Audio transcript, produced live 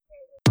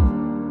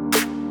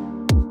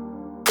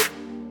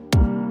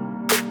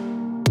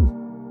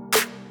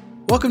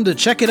Welcome to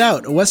Check It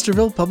Out, a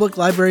Westerville Public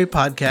Library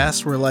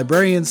podcast where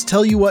librarians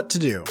tell you what to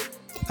do.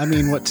 I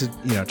mean, what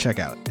to, check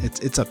out.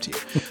 It's up to you.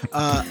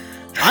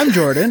 I'm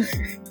Jordan,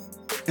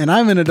 and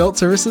I'm an adult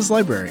services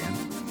librarian.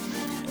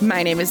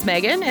 My name is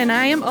Megan, and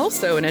I am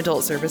also an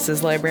adult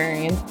services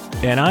librarian.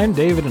 And I'm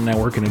David, and I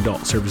work in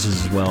adult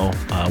services as well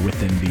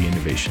within the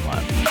Innovation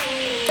Lab.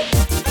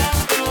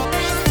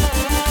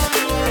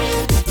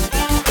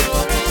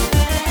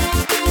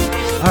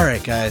 All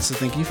right, guys, so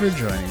thank you for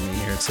joining me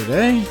here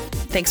today.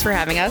 Thanks for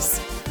having us.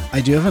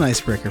 I do have an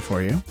icebreaker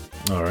for you.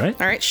 All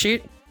right,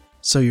 shoot.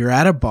 So you're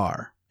at a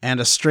bar,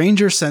 and a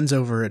stranger sends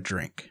over a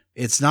drink.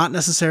 It's not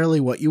necessarily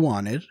what you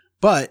wanted,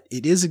 but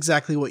it is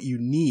exactly what you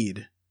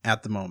need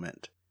at the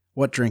moment.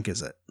 What drink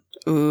is it?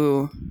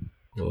 Ooh.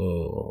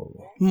 Oh.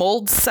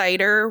 Mulled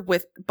cider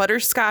with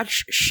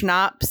butterscotch,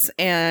 schnapps,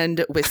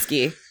 and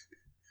whiskey.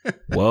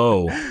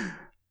 Whoa.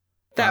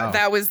 Wow.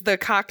 That was the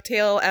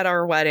cocktail at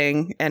our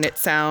wedding, and it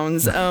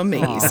sounds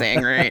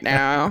amazing right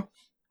now.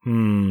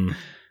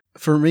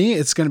 For me,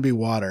 it's going to be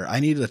water.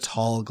 I need a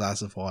tall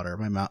glass of water.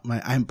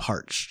 I'm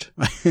parched.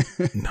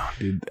 No,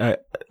 dude. I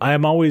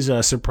am always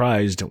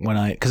surprised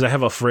because I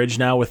have a fridge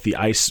now with the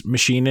ice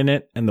machine in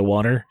it and the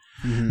water.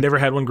 Mm-hmm. Never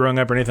had one growing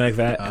up or anything like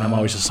that. And I'm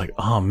always just like,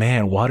 oh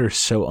man, water's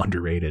so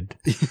underrated.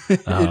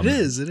 It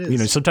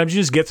is. Sometimes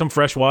you just get some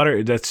fresh water.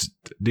 It's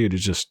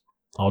just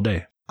all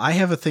day. I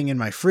have a thing in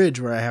my fridge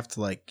where I have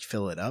to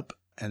fill it up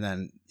and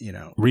then,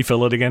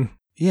 refill it again.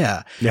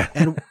 Yeah. Yeah.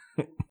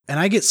 And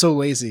I get so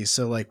lazy.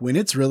 So when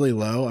it's really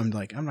low, I'm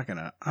like, I'm not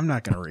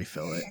gonna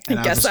refill it. And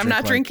I guess I'm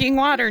not drinking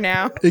water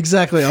now.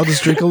 Exactly. I'll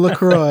just drink a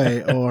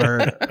LaCroix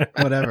or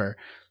whatever.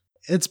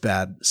 It's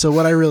bad. So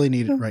what I really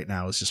need right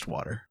now is just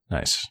water.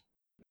 Nice.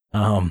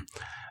 I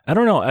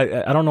don't know.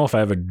 I don't know if I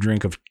have a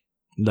drink of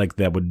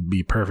that would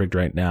be perfect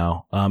right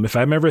now. If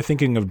I'm ever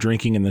thinking of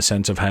drinking in the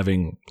sense of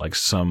having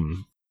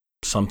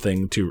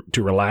something to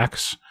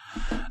relax,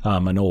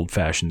 an old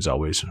fashioned is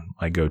always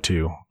my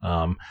go-to.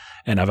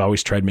 And I've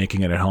always tried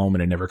making it at home,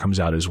 and it never comes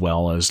out as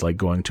well as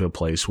going to a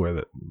place where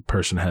the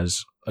person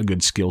has a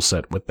good skill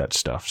set with that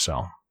stuff.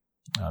 So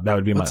that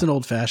would be What's an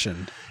old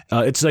fashioned?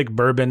 It's like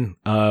bourbon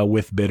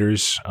with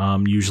bitters,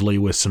 usually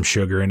with some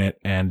sugar in it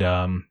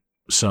and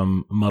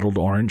some muddled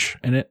orange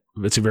in it.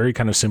 It's a very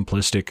kind of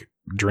simplistic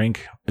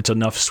drink. It's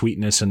enough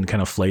sweetness and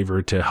kind of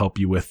flavor to help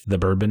you with the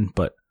bourbon,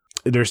 but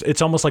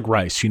it's almost like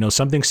rice,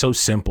 something so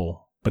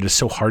simple, but it's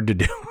so hard to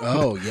do.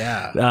 Oh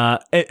yeah.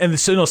 And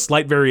there's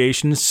slight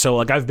variations. So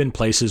I've been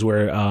places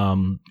where,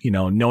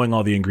 knowing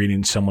all the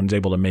ingredients, someone's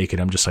able to make it.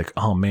 I'm just like,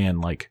 oh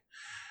man,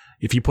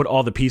 if you put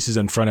all the pieces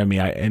in front of me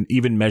and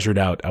even measured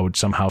out, I would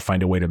somehow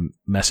find a way to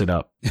mess it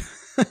up.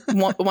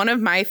 One of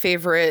my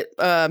favorite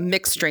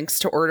mixed drinks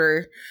to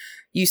order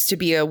used to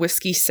be a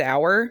whiskey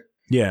sour.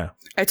 Yeah.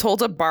 I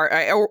told a bar,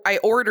 I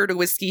ordered a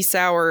whiskey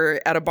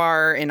sour at a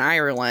bar in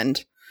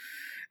Ireland,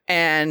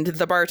 and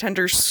the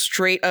bartender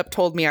straight up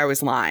told me I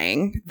was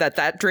lying,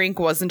 that drink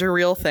wasn't a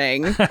real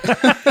thing.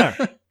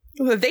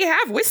 They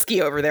have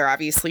whiskey over there,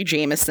 obviously,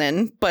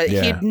 Jameson, but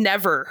he'd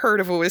never heard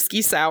of a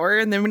whiskey sour.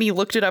 And then when he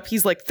looked it up,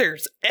 he's like,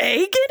 there's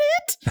egg in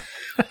it?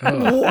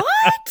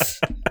 What?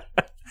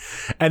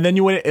 And then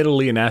you went to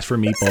Italy and asked for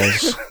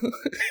meatballs.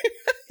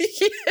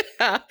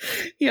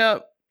 Yeah.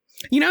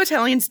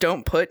 Italians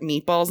don't put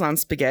meatballs on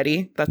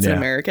spaghetti. That's an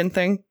American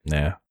thing.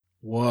 Yeah.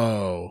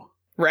 Whoa.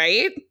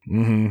 Right?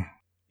 Mm-hmm.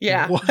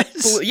 Yeah. What?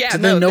 Yeah. Do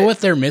they know what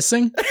they're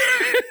missing?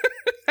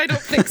 I don't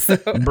think so.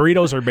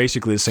 Burritos are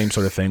basically the same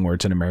sort of thing where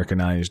it's an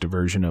Americanized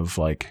version of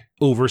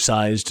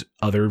oversized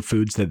other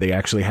foods that they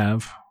actually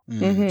have.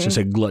 Mm-hmm. It's just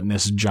a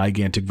gluttonous,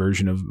 gigantic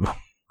version of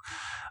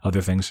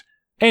other things.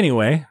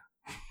 Anyway.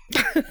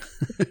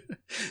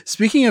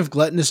 Speaking of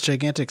gluttonous,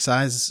 gigantic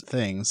size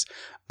things,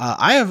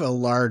 I have a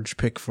large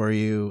pick for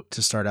you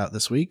to start out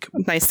this week.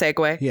 Nice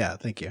segue. Yeah,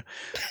 thank you.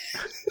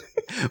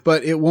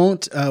 But it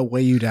won't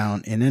weigh you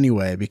down in any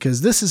way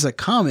because this is a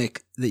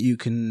comic that you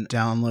can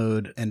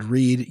download and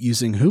read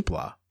using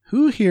Hoopla.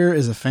 Who here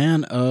is a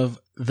fan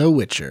of The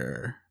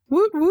Witcher?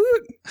 Woot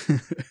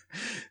woot.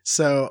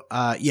 So,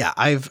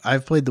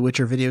 I've played The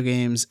Witcher video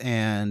games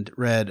and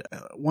read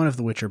one of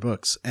The Witcher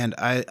books, and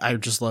I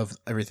just love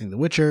everything The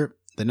Witcher.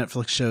 The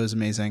Netflix show is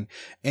amazing,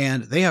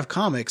 and they have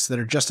comics that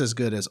are just as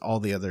good as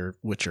all the other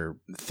Witcher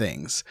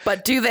things.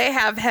 But do they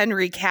have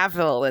Henry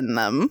Cavill in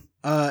them?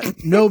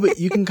 No, but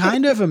you can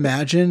kind of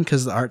imagine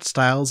because the art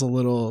style is a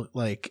little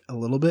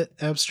bit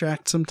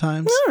abstract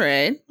sometimes. All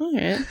right.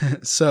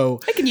 So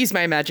I can use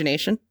my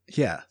imagination.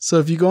 Yeah. So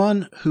if you go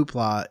on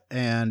Hoopla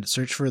and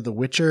search for The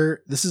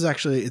Witcher, this is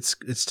actually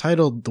it's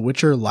titled The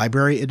Witcher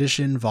Library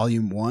Edition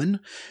Volume 1.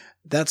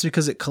 That's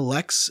because it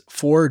collects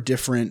 4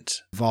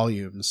 different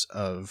volumes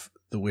of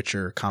the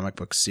Witcher comic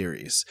book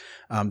series.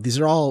 These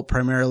are all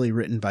primarily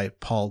written by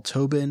Paul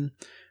Tobin.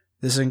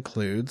 This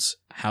includes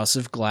House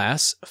of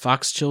Glass,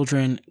 Fox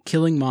Children,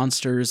 Killing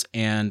Monsters,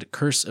 and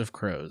Curse of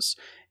Crows.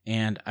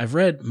 And I've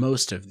read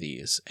most of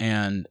these,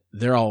 and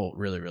they're all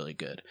really, really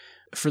good.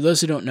 For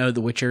those who don't know,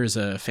 The Witcher is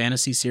a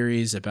fantasy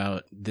series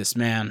about this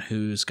man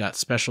who's got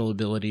special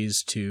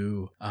abilities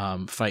to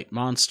fight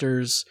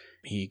monsters.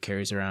 He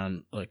carries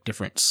around like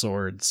different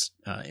swords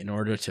in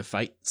order to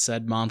fight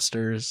said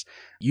monsters.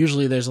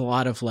 Usually there's a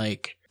lot of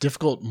like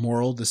difficult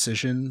moral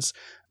decisions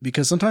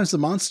because sometimes the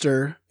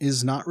monster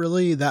is not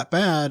really that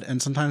bad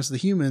and sometimes the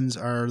humans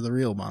are the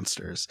real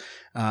monsters.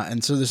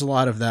 And so there's a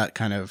lot of that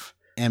kind of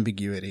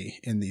ambiguity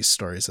in these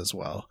stories as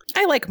well.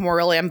 I like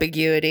moral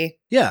ambiguity.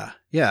 Yeah.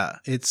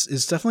 It's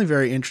definitely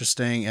very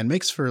interesting and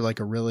makes for like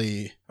a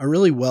really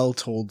well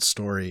told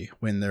story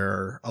when there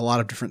are a lot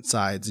of different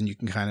sides and you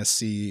can kind of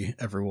see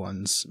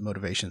everyone's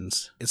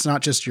motivations. It's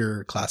not just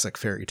your classic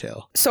fairy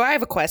tale. So I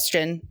have a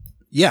question.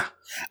 Yeah.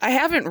 I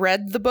haven't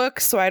read the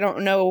book, so I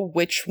don't know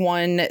which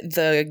one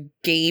the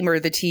game or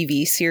the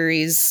TV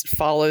series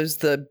follows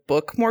the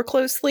book more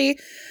closely.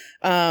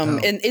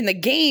 In the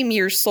game,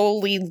 you're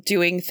solely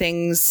doing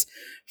things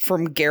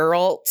from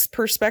Geralt's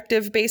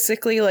perspective,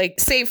 basically, like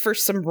save for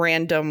some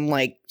random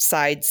like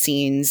side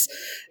scenes.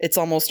 It's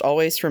almost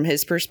always from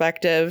his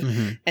perspective.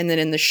 Mm-hmm. And then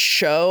in the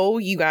show,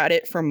 you got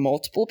it from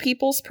multiple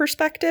people's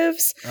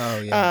perspectives. Oh,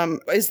 yeah.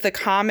 Is the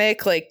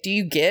comic like, do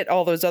you get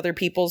all those other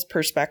people's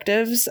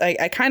perspectives?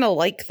 I kind of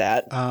like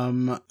that.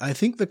 I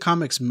think the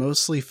comics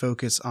mostly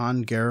focus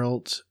on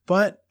Geralt,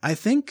 but I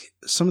think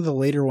some of the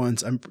later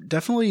ones,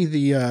 definitely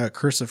the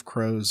Curse of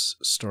Crows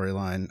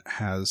storyline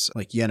has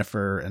like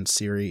Yennefer and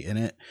Ciri in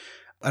it.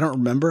 I don't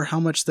remember how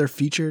much they're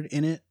featured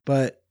in it,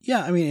 but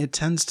yeah, I mean, it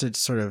tends to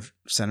sort of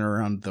center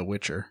around the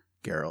Witcher,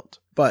 Geralt.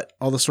 But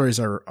all the stories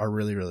are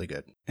really, really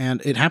good.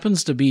 And it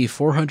happens to be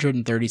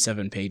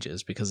 437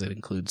 pages because it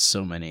includes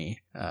so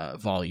many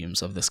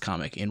volumes of this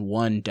comic in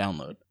one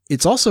download.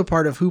 It's also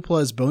part of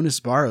Hoopla's Bonus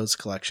Borrows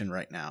collection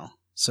right now.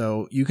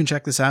 So you can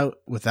check this out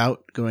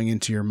without going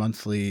into your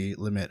monthly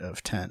limit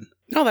of 10.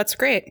 Oh, that's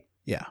great.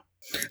 Yeah.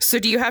 So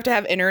do you have to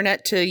have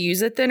internet to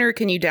use it then, or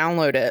can you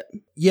download it?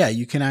 Yeah,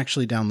 you can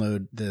actually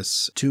download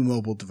this to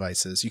mobile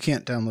devices. You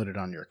can't download it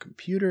on your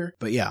computer,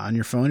 but yeah, on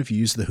your phone, if you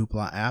use the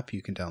Hoopla app,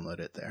 you can download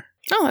it there.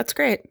 Oh, that's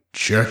great.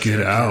 Check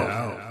it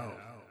out.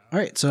 All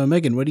right, so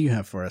Megan, what do you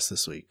have for us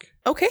this week?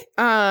 Okay.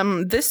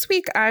 This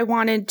week I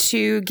wanted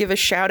to give a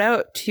shout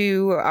out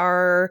to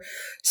our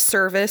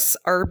service,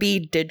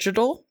 RB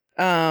Digital.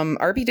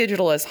 RB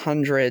Digital has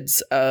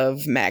hundreds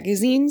of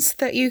magazines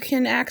that you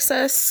can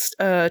access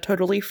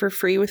totally for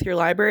free with your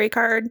library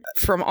card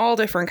from all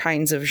different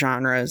kinds of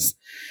genres.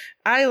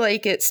 I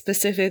like it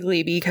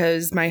specifically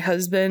because my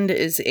husband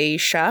is a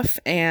chef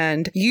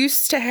and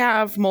used to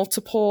have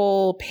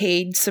multiple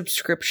paid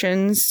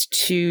subscriptions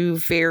to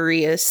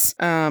various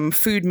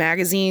food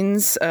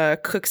magazines,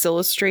 Cooks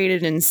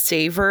Illustrated and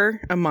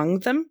Savor among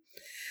them.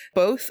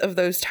 Both of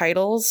those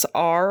titles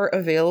are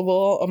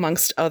available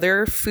amongst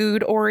other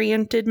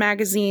food-oriented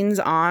magazines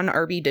on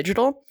RB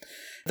Digital.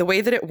 The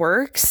way that it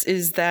works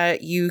is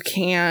that you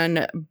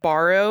can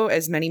borrow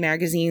as many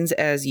magazines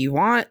as you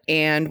want,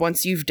 and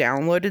once you've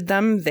downloaded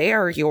them, they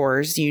are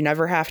yours. You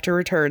never have to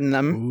return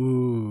them.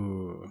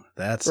 Ooh,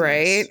 that's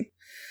right. Nice.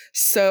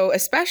 So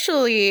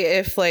especially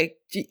if, like,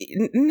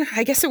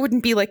 I guess it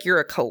wouldn't be like you're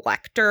a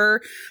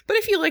collector, but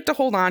if you like to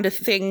hold on to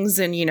things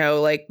and, you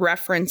know, like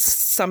reference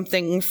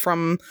something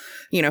from,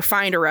 you know,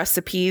 find a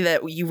recipe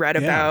that you read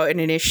about in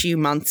an issue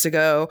months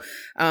ago,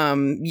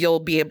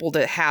 you'll be able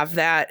to have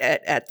that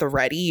at the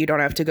ready. You don't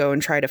have to go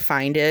and try to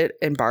find it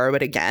and borrow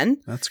it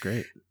again. That's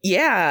great.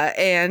 Yeah.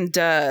 And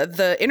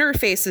the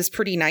interface is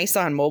pretty nice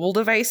on mobile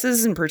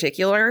devices in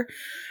particular.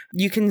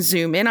 You can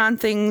zoom in on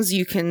things.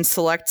 You can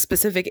select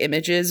specific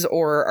images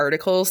or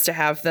articles to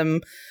have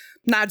them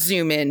not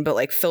zoom in, but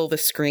like fill the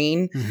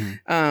screen.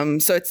 Mm-hmm.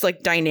 So it's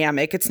like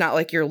dynamic. It's not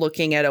like you're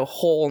looking at a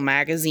whole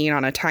magazine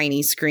on a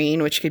tiny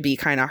screen, which could be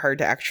kind of hard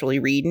to actually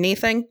read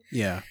anything.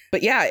 Yeah.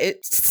 But yeah,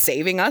 it's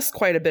saving us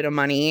quite a bit of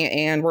money.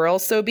 And we're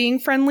also being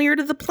friendlier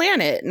to the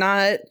planet.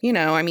 Not, you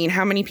know, I mean,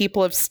 how many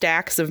people have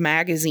stacks of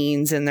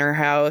magazines in their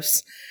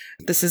house?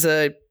 This is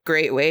a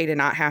great way to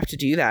not have to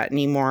do that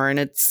anymore. And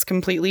it's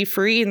completely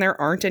free and there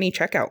aren't any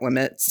checkout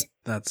limits.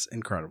 That's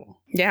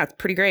incredible. Yeah, it's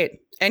pretty great.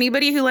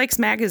 Anybody who likes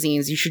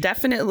magazines, you should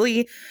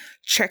definitely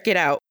check it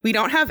out. We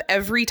don't have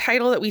every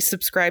title that we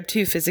subscribe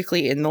to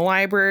physically in the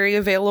library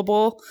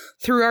available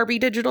through RB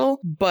Digital,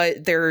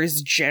 but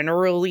there's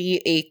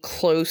generally a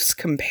close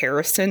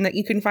comparison that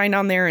you can find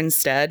on there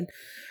instead.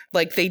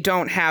 Like, they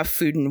don't have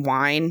Food and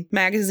Wine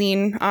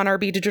magazine on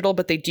RB Digital,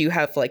 but they do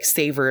have like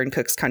Savor and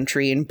Cook's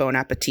Country and Bon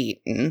Appetit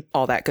and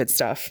all that good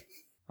stuff.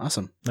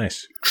 Awesome.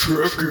 Nice.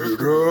 Check it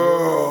out.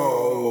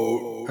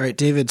 All right,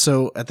 David.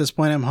 So at this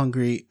point, I'm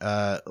hungry.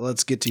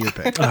 Let's get to your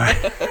pick. All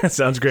right. That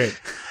sounds great.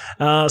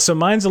 So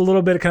mine's a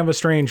little bit kind of a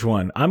strange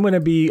one. I'm going to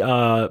be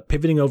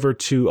pivoting over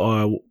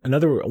to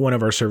another one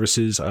of our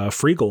services,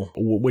 Freegal,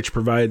 which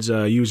provides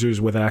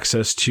users with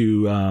access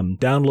to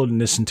download and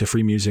listen to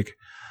free music.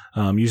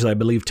 Usually, I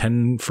believe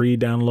 10 free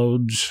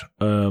downloads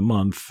a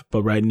month,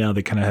 but right now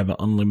they kind of have an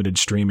unlimited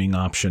streaming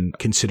option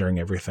considering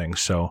everything.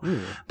 So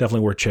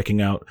definitely worth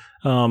checking out.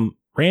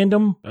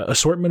 Random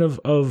assortment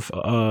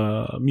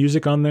of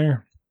music on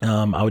there.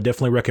 I would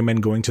definitely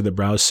recommend going to the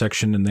Browse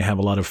section, and they have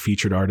a lot of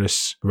featured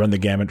artists. Run the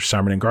gamut: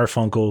 Simon and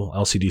Garfunkel,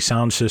 LCD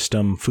Sound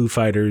System, Foo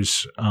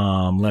Fighters,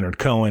 Leonard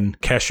Cohen,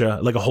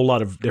 Kesha. Like a whole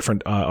lot of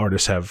different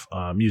artists have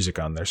music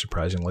on there,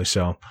 surprisingly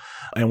so.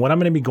 And what I'm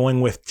going to be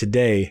going with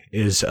today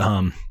is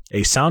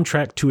a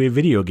soundtrack to a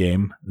video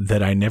game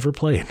that I never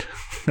played.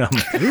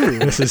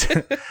 This is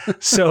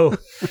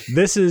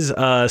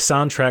a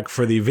soundtrack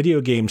for the video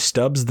game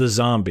Stubbs the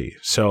Zombie.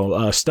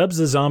 So Stubbs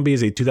the Zombie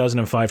is a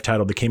 2005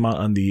 title that came out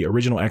on the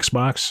original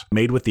Xbox,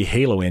 made with the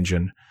Halo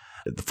engine.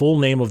 The full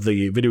name of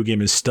the video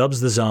game is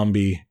Stubbs the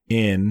Zombie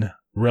in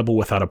Rebel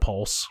Without a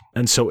Pulse.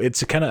 And so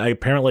it's kind of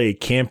apparently a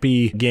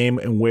campy game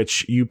in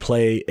which you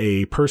play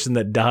a person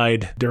that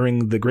died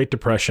during the Great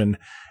Depression,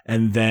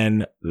 and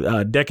then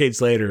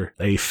decades later,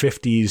 a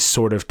 50s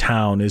sort of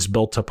town is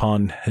built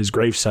upon his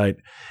gravesite,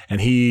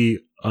 and he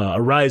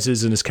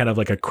arises and is kind of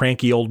like a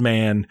cranky old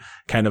man,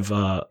 kind of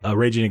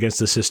raging against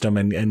the system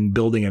and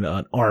building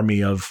an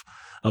army of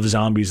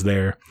zombies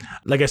there.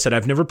 Like I said,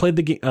 I've never played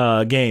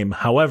the game.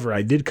 However,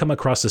 I did come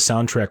across the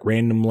soundtrack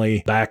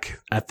randomly back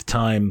at the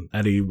time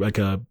at a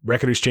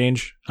record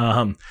exchange.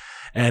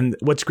 And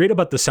what's great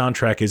about the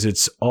soundtrack is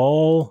it's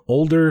all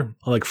older,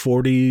 like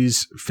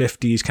 40s,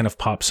 50s kind of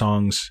pop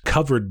songs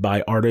covered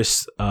by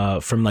artists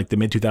from like the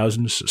mid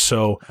 2000s.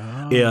 So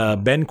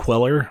Ben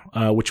Queller,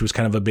 which was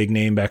kind of a big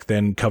name back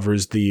then,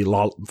 covers the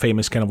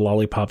famous kind of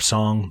lollipop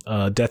song.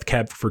 Death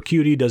Cab for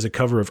Cutie does a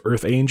cover of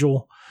Earth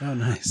Angel. Oh,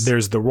 nice.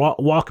 There's the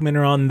Walkmen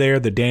are on there,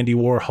 the Dandy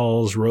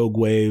Warhols, Rogue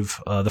Wave,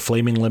 the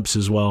Flaming Lips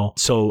as well.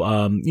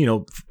 So,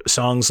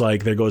 songs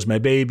like There Goes My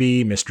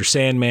Baby, Mr.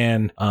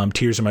 Sandman,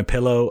 Tears on My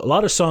Pillow, a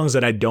lot of songs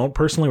that I don't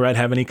personally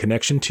have any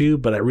connection to,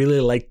 but I really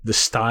like the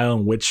style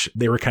in which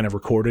they were kind of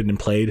recorded and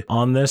played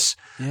on this.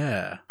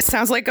 Yeah.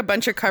 Sounds like a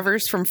bunch of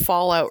covers from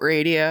Fallout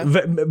Radio.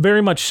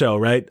 Very much so,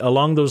 right?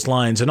 Along those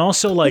lines. And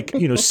also like,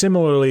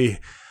 similarly,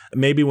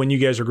 maybe when you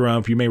guys were growing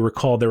up, you may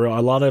recall there were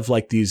a lot of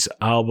like these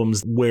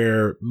albums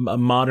where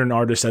modern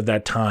artists at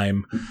that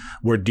time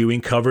were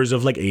doing covers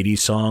of like 80s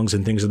songs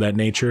and things of that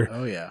nature.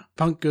 Oh, yeah.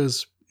 Punk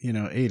goes,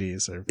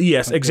 80s. Or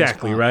yes,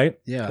 exactly, right?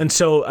 Yeah. And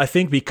so I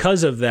think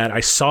because of that, I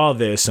saw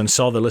this and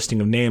saw the listing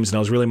of names, and I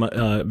was really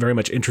very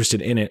much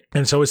interested in it.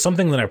 And so it's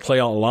something that I play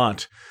a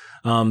lot.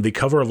 The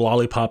cover of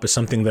Lollipop is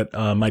something that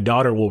my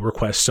daughter will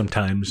request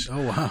sometimes.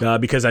 Oh, wow.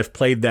 Because I've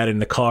played that in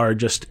the car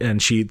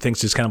and she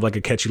thinks it's kind of like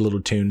a catchy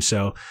little tune.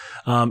 So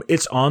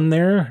it's on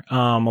there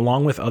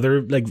along with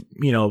other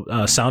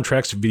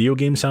soundtracks, video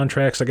game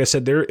soundtracks. Like I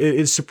said, there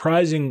is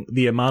surprising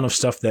the amount of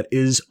stuff that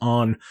is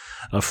on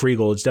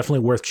Freegal. It's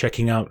definitely worth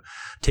checking out,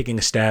 taking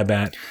a stab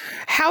at.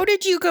 How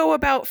did you go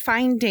about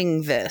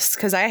finding this?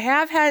 Because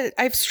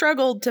I've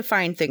struggled to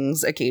find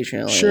things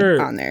occasionally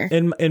on there.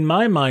 In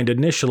my mind,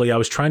 initially, I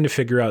was trying to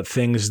figure out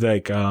things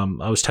like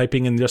I was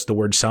typing in just the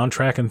word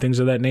soundtrack and things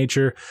of that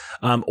nature,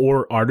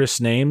 or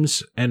artist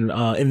names. And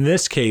in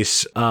this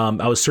case,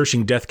 I was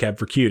searching Death Cab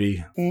for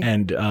Cutie,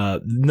 and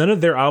none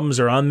of their albums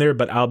are on there,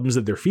 but albums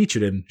that they're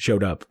featured in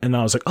showed up. And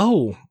I was like,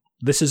 oh,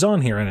 this is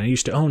on here, and I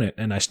used to own it,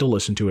 and I still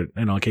listen to it,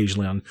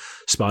 occasionally on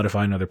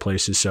Spotify and other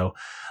places. So,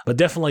 but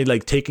definitely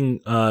like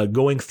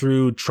going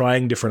through,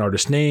 trying different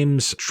artist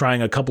names,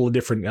 trying a couple of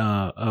different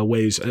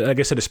ways. Like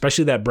I said,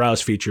 especially that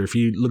Browse feature. If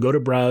you go to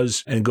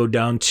Browse and go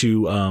down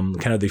to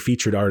kind of the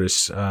featured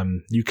artists,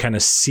 you kind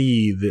of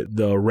see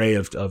the array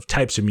of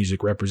types of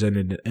music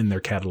represented in their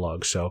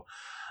catalog. So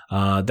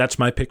that's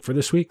my pick for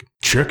this week.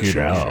 Check it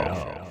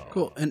out.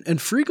 Cool. And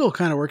Freegal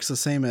kind of works the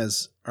same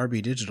as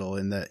RB Digital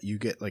in that you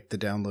get like the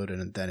download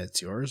and then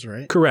it's yours,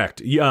 right?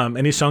 Correct.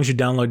 Any songs you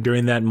download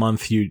during that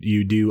month,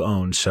 you do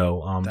own.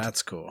 So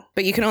that's cool.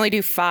 But you can only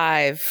do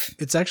 5.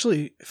 It's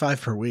actually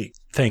 5 per week.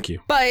 Thank you.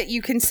 But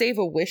you can save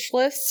a wish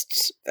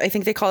list. I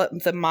think they call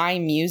it the My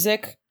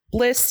Music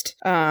list.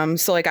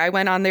 So like I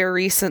went on there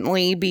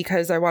recently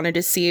because I wanted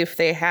to see if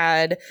they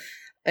had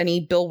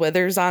any Bill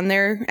Withers on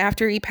there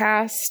after he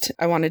passed.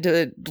 I wanted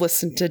to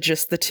listen to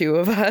just the two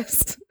of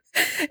us.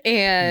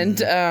 And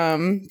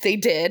they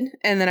did.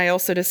 And then I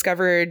also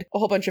discovered a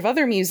whole bunch of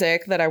other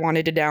music that I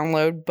wanted to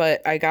download,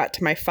 but I got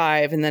to my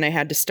 5 and then I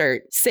had to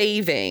start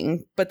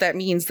saving. But that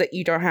means that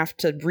you don't have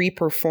to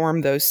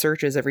reperform those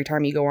searches every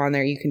time you go on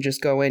there. You can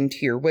just go into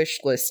your wish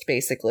list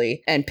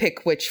basically and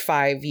pick which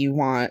 5 you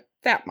want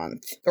that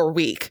month or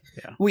week.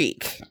 Yeah.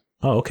 Week.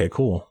 Oh, okay,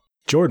 cool.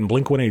 Jordan,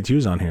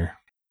 Blink-182's on here.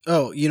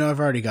 Oh, I've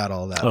already got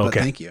all that. Oh, but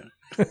thank you.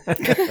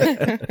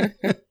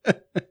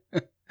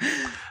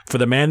 For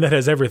the man that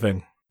has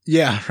everything.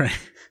 Yeah, right.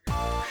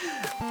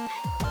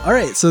 All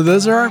right, so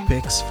those are our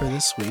picks for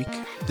this week.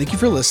 Thank you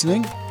for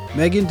listening.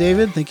 Megan,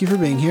 David, thank you for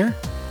being here.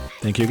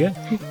 Thank you again.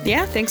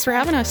 Yeah, thanks for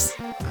having us.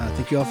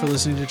 Thank you all for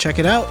listening to Check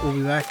It Out. We'll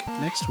be back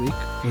next week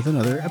with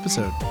another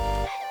episode.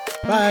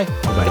 Bye.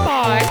 Bye-bye.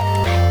 Bye.